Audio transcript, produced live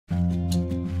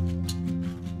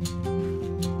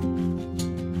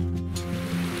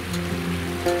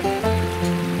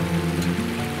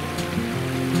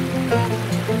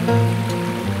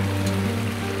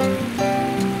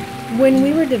When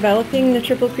we were developing the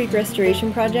Triple Creek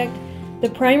Restoration Project, the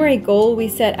primary goal we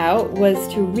set out was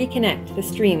to reconnect the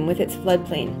stream with its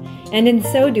floodplain, and in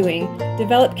so doing,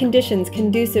 develop conditions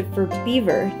conducive for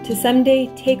beaver to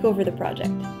someday take over the project.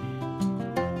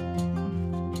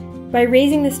 By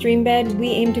raising the stream bed, we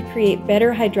aim to create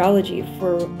better hydrology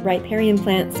for riparian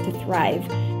plants to thrive,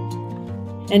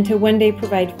 and to one day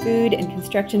provide food and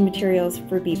construction materials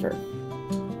for beaver.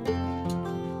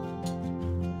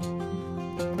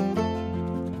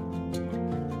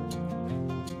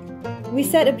 We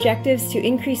set objectives to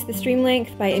increase the stream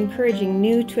length by encouraging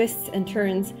new twists and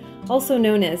turns, also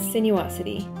known as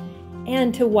sinuosity,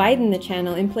 and to widen the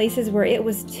channel in places where it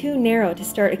was too narrow to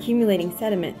start accumulating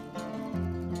sediment.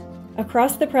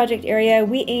 Across the project area,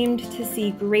 we aimed to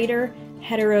see greater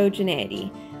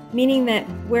heterogeneity, meaning that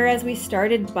whereas we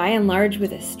started by and large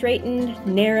with a straightened,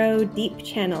 narrow, deep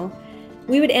channel,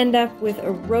 we would end up with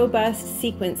a robust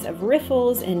sequence of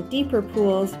riffles and deeper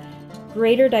pools,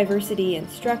 greater diversity in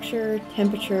structure,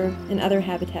 temperature, and other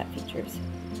habitat features.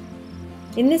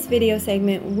 In this video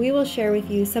segment, we will share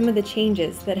with you some of the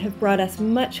changes that have brought us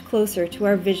much closer to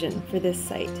our vision for this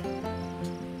site.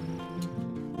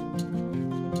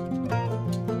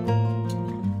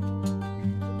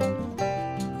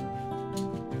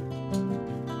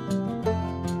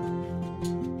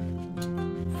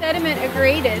 Sediment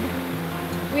aggraded.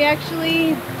 We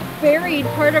actually buried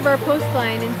part of our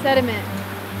coastline in sediment.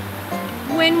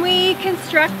 When we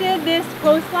constructed this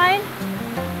coastline,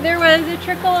 there was a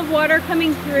trickle of water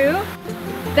coming through.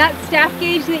 That staff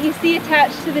gauge that you see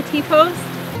attached to the T-post,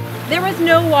 there was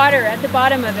no water at the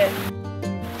bottom of it.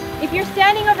 If you're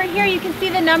standing over here, you can see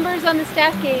the numbers on the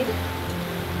staff gauge.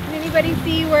 Can anybody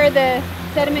see where the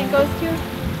sediment goes to?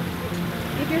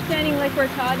 If you're standing like where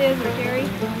Todd is or Jerry.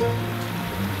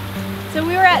 So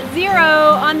we were at 0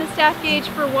 on the staff gauge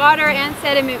for water and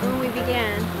sediment when we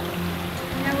began.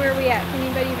 Now where are we at? Can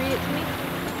anybody read it to me?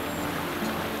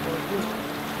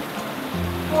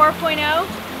 4.0.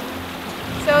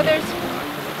 So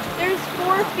there's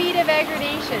 4 feet of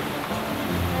aggradation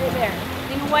right there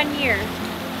in 1 year.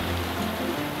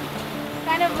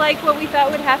 Kind of like what we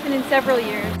thought would happen in several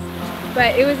years.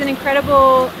 But it was an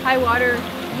incredible high water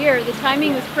year. The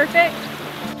timing was perfect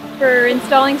for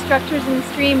installing structures in the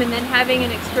stream and then having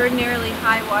an extraordinarily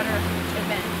high water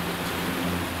event.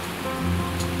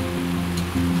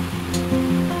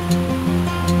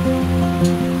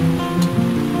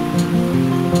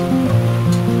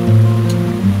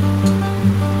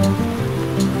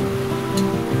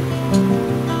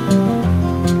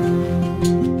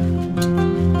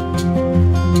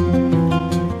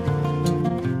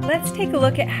 Let's take a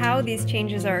look at how these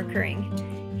changes are occurring.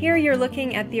 Here you're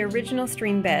looking at the original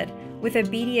stream bed with a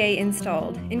BDA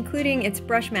installed, including its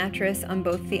brush mattress on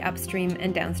both the upstream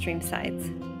and downstream sides.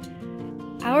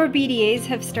 Our BDAs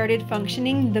have started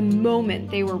functioning the moment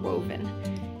they were woven.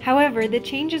 However, the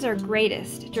changes are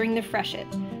greatest during the freshet,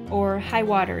 or high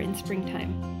water in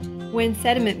springtime, when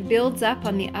sediment builds up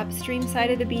on the upstream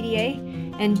side of the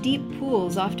BDA and deep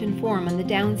pools often form on the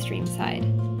downstream side.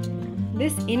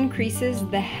 This increases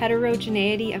the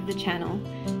heterogeneity of the channel,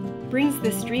 brings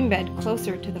the stream bed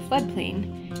closer to the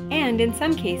floodplain, and in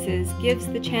some cases gives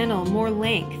the channel more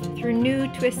length through new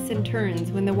twists and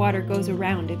turns when the water goes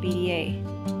around a BDA.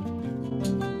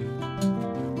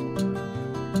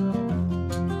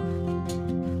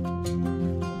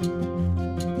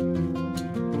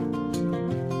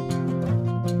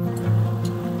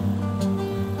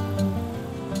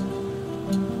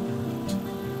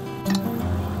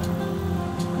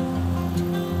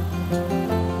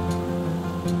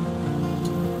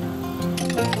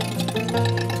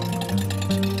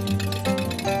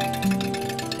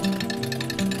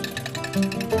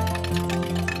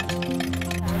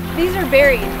 These are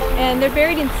buried, and they're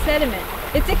buried in sediment.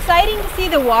 It's exciting to see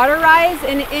the water rise,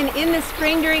 and in the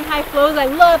spring during high flows, I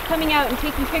love coming out and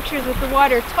taking pictures with the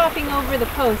water topping over the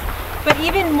post. But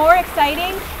even more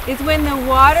exciting is when the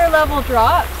water level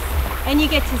drops and you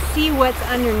get to see what's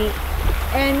underneath.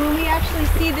 And when we actually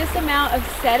see this amount of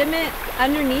sediment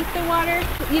underneath the water,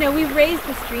 you know, we've raised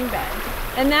the stream bed.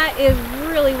 And that is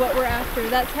really what we're after.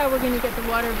 That's how we're going to get the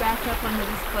water back up onto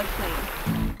this floodplain.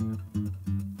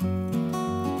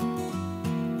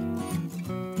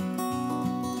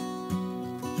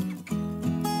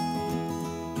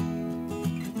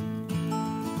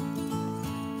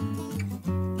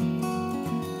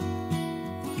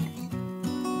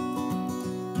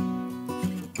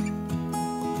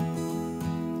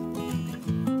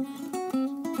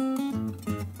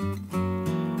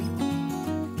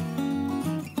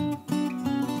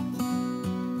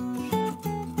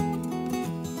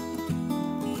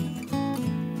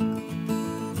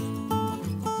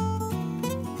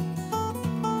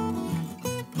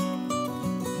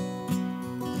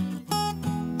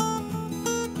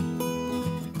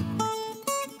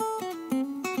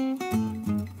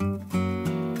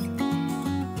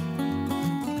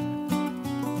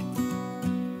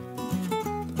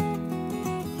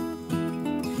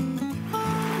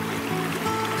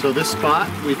 So this spot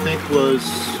we think was,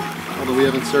 although we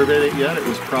haven't surveyed it yet, it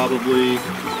was probably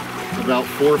about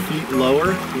 4 feet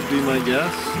lower would be my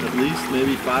guess, at least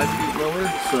maybe 5 feet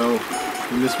lower. So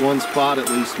in this one spot at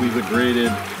least we've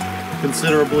aggraded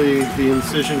considerably. The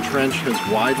incision trench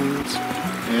has widened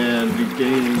and we've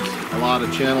gained a lot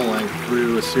of channel length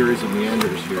through a series of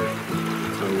meanders here.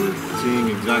 So we're seeing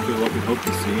exactly what we hope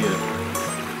to see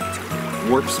at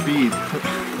warp speed.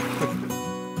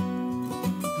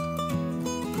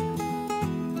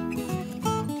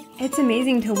 It's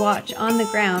amazing to watch on the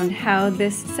ground how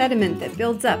this sediment that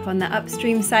builds up on the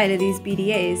upstream side of these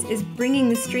BDAs is bringing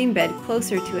the stream bed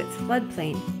closer to its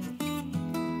floodplain.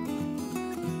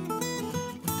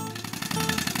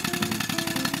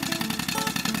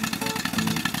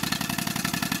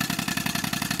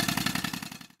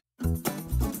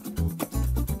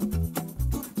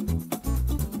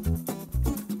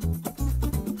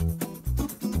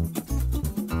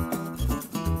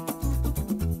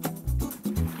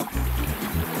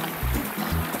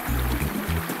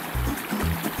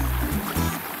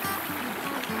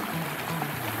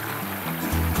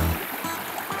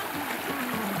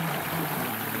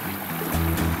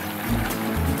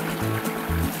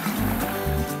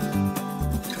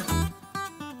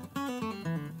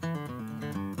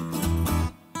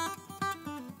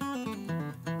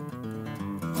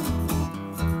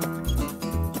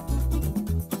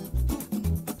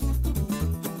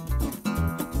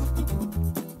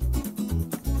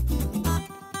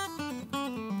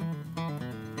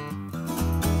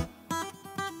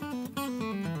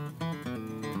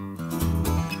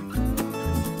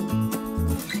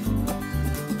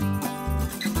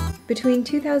 Between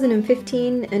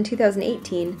 2015 and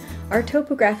 2018, our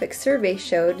topographic survey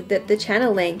showed that the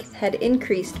channel length had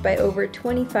increased by over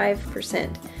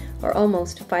 25%, or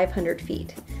almost 500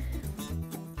 feet.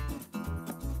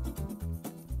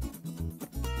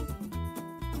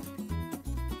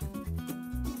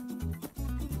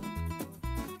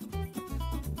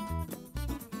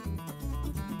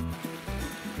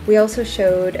 We also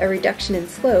showed a reduction in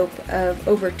slope of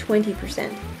over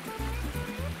 20%.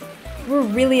 We're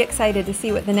really excited to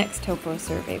see what the next topo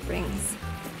survey brings.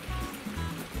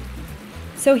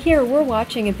 So here we're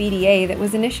watching a BDA that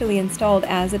was initially installed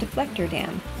as a deflector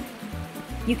dam.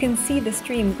 You can see the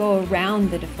stream go around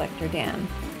the deflector dam,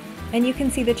 and you can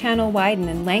see the channel widen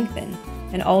and lengthen.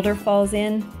 An alder falls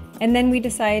in, and then we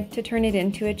decide to turn it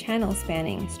into a channel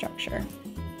spanning structure.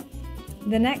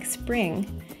 The next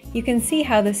spring, you can see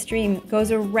how the stream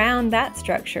goes around that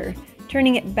structure,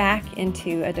 turning it back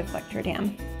into a deflector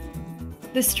dam.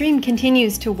 The stream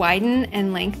continues to widen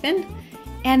and lengthen,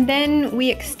 and then we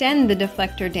extend the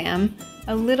deflector dam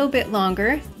a little bit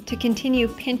longer to continue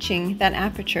pinching that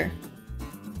aperture.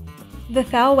 The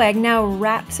thalweg now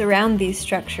wraps around these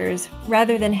structures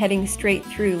rather than heading straight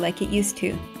through like it used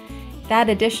to. That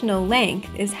additional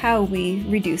length is how we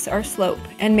reduce our slope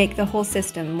and make the whole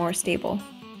system more stable.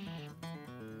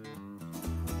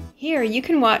 Here you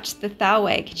can watch the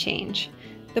thalweg change,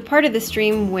 the part of the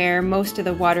stream where most of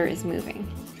the water is moving.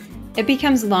 It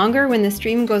becomes longer when the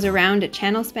stream goes around a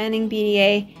channel spanning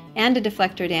BDA and a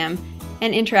deflector dam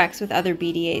and interacts with other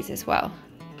BDAs as well.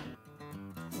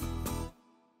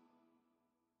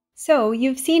 So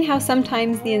you've seen how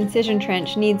sometimes the incision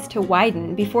trench needs to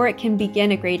widen before it can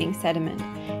begin aggrading sediment,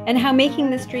 and how making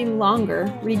the stream longer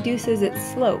reduces its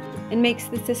slope and makes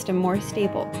the system more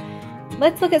stable.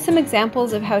 Let's look at some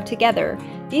examples of how together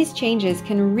these changes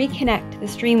can reconnect the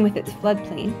stream with its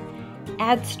floodplain,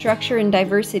 add structure and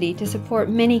diversity to support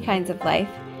many kinds of life,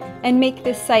 and make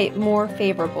this site more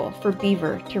favorable for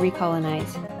beaver to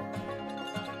recolonize.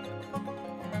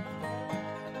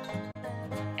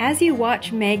 As you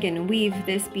watch Megan weave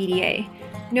this BDA,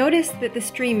 notice that the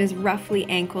stream is roughly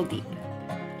ankle deep.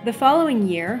 The following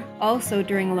year, also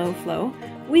during low flow,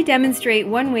 we demonstrate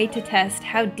one way to test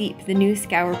how deep the new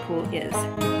scour pool is.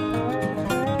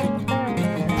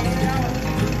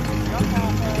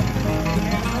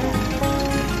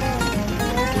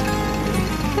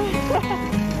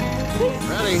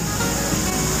 Ready?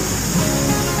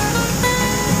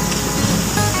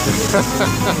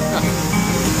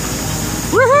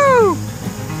 Woohoo!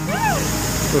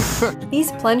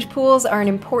 These plunge pools are an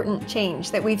important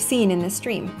change that we've seen in the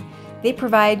stream. They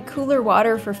provide cooler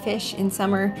water for fish in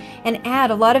summer and add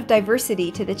a lot of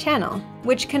diversity to the channel,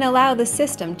 which can allow the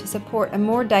system to support a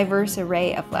more diverse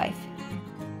array of life.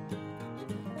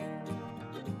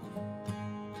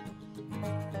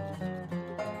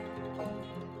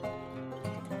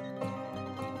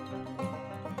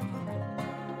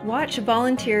 Watch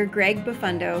volunteer Greg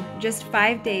Bufundo just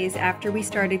 5 days after we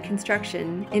started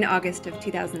construction in August of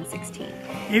 2016.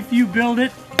 If you build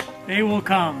it, they will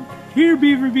come. Here,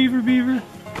 beaver, beaver, beaver.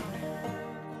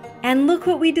 And look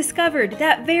what we discovered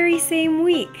that very same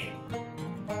week.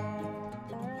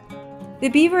 The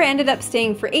beaver ended up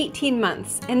staying for 18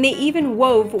 months, and they even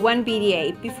wove one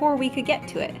BDA before we could get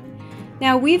to it.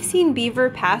 Now, we've seen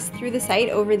beaver pass through the site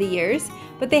over the years,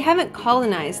 but they haven't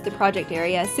colonized the project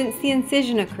area since the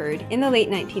incision occurred in the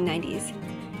late 1990s.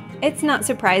 It's not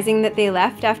surprising that they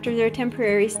left after their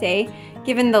temporary stay,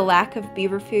 given the lack of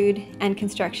beaver food and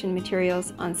construction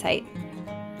materials on site.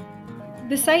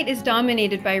 The site is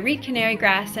dominated by reed canary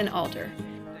grass and alder,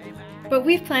 but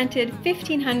we've planted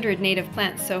 1,500 native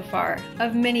plants so far,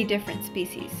 of many different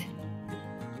species.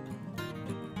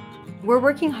 We're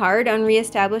working hard on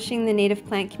re-establishing the native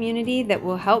plant community that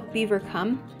will help beaver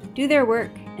come, do their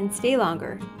work, and stay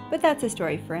longer, but that's a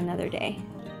story for another day.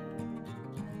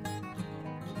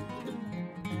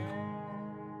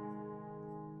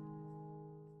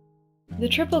 The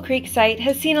Triple Creek site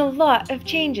has seen a lot of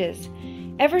changes.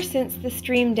 Ever since the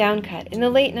stream downcut in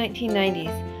the late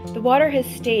 1990s, the water has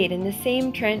stayed in the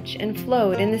same trench and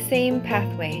flowed in the same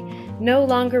pathway, no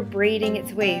longer braiding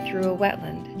its way through a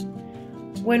wetland.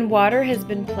 When water has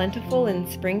been plentiful in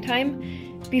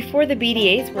springtime, before the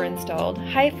BDAs were installed,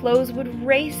 high flows would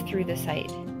race through the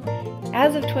site.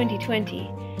 As of 2020,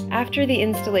 after the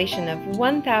installation of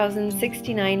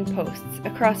 1,069 posts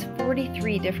across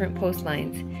 43 different post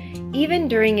lines, even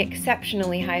during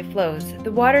exceptionally high flows,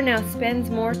 the water now spends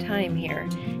more time here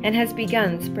and has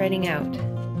begun spreading out.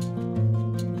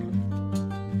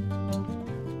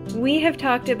 We have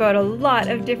talked about a lot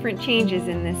of different changes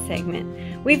in this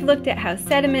segment. We've looked at how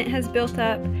sediment has built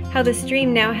up, how the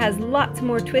stream now has lots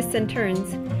more twists and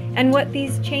turns, and what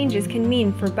these changes can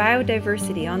mean for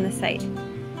biodiversity on the site.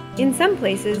 In some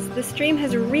places, the stream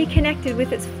has reconnected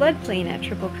with its floodplain at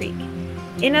Triple Creek.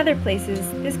 In other places,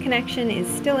 this connection is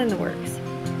still in the works.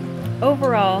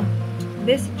 Overall,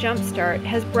 this jumpstart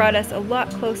has brought us a lot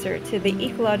closer to the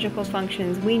ecological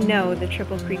functions we know the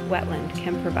Triple Creek wetland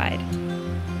can provide.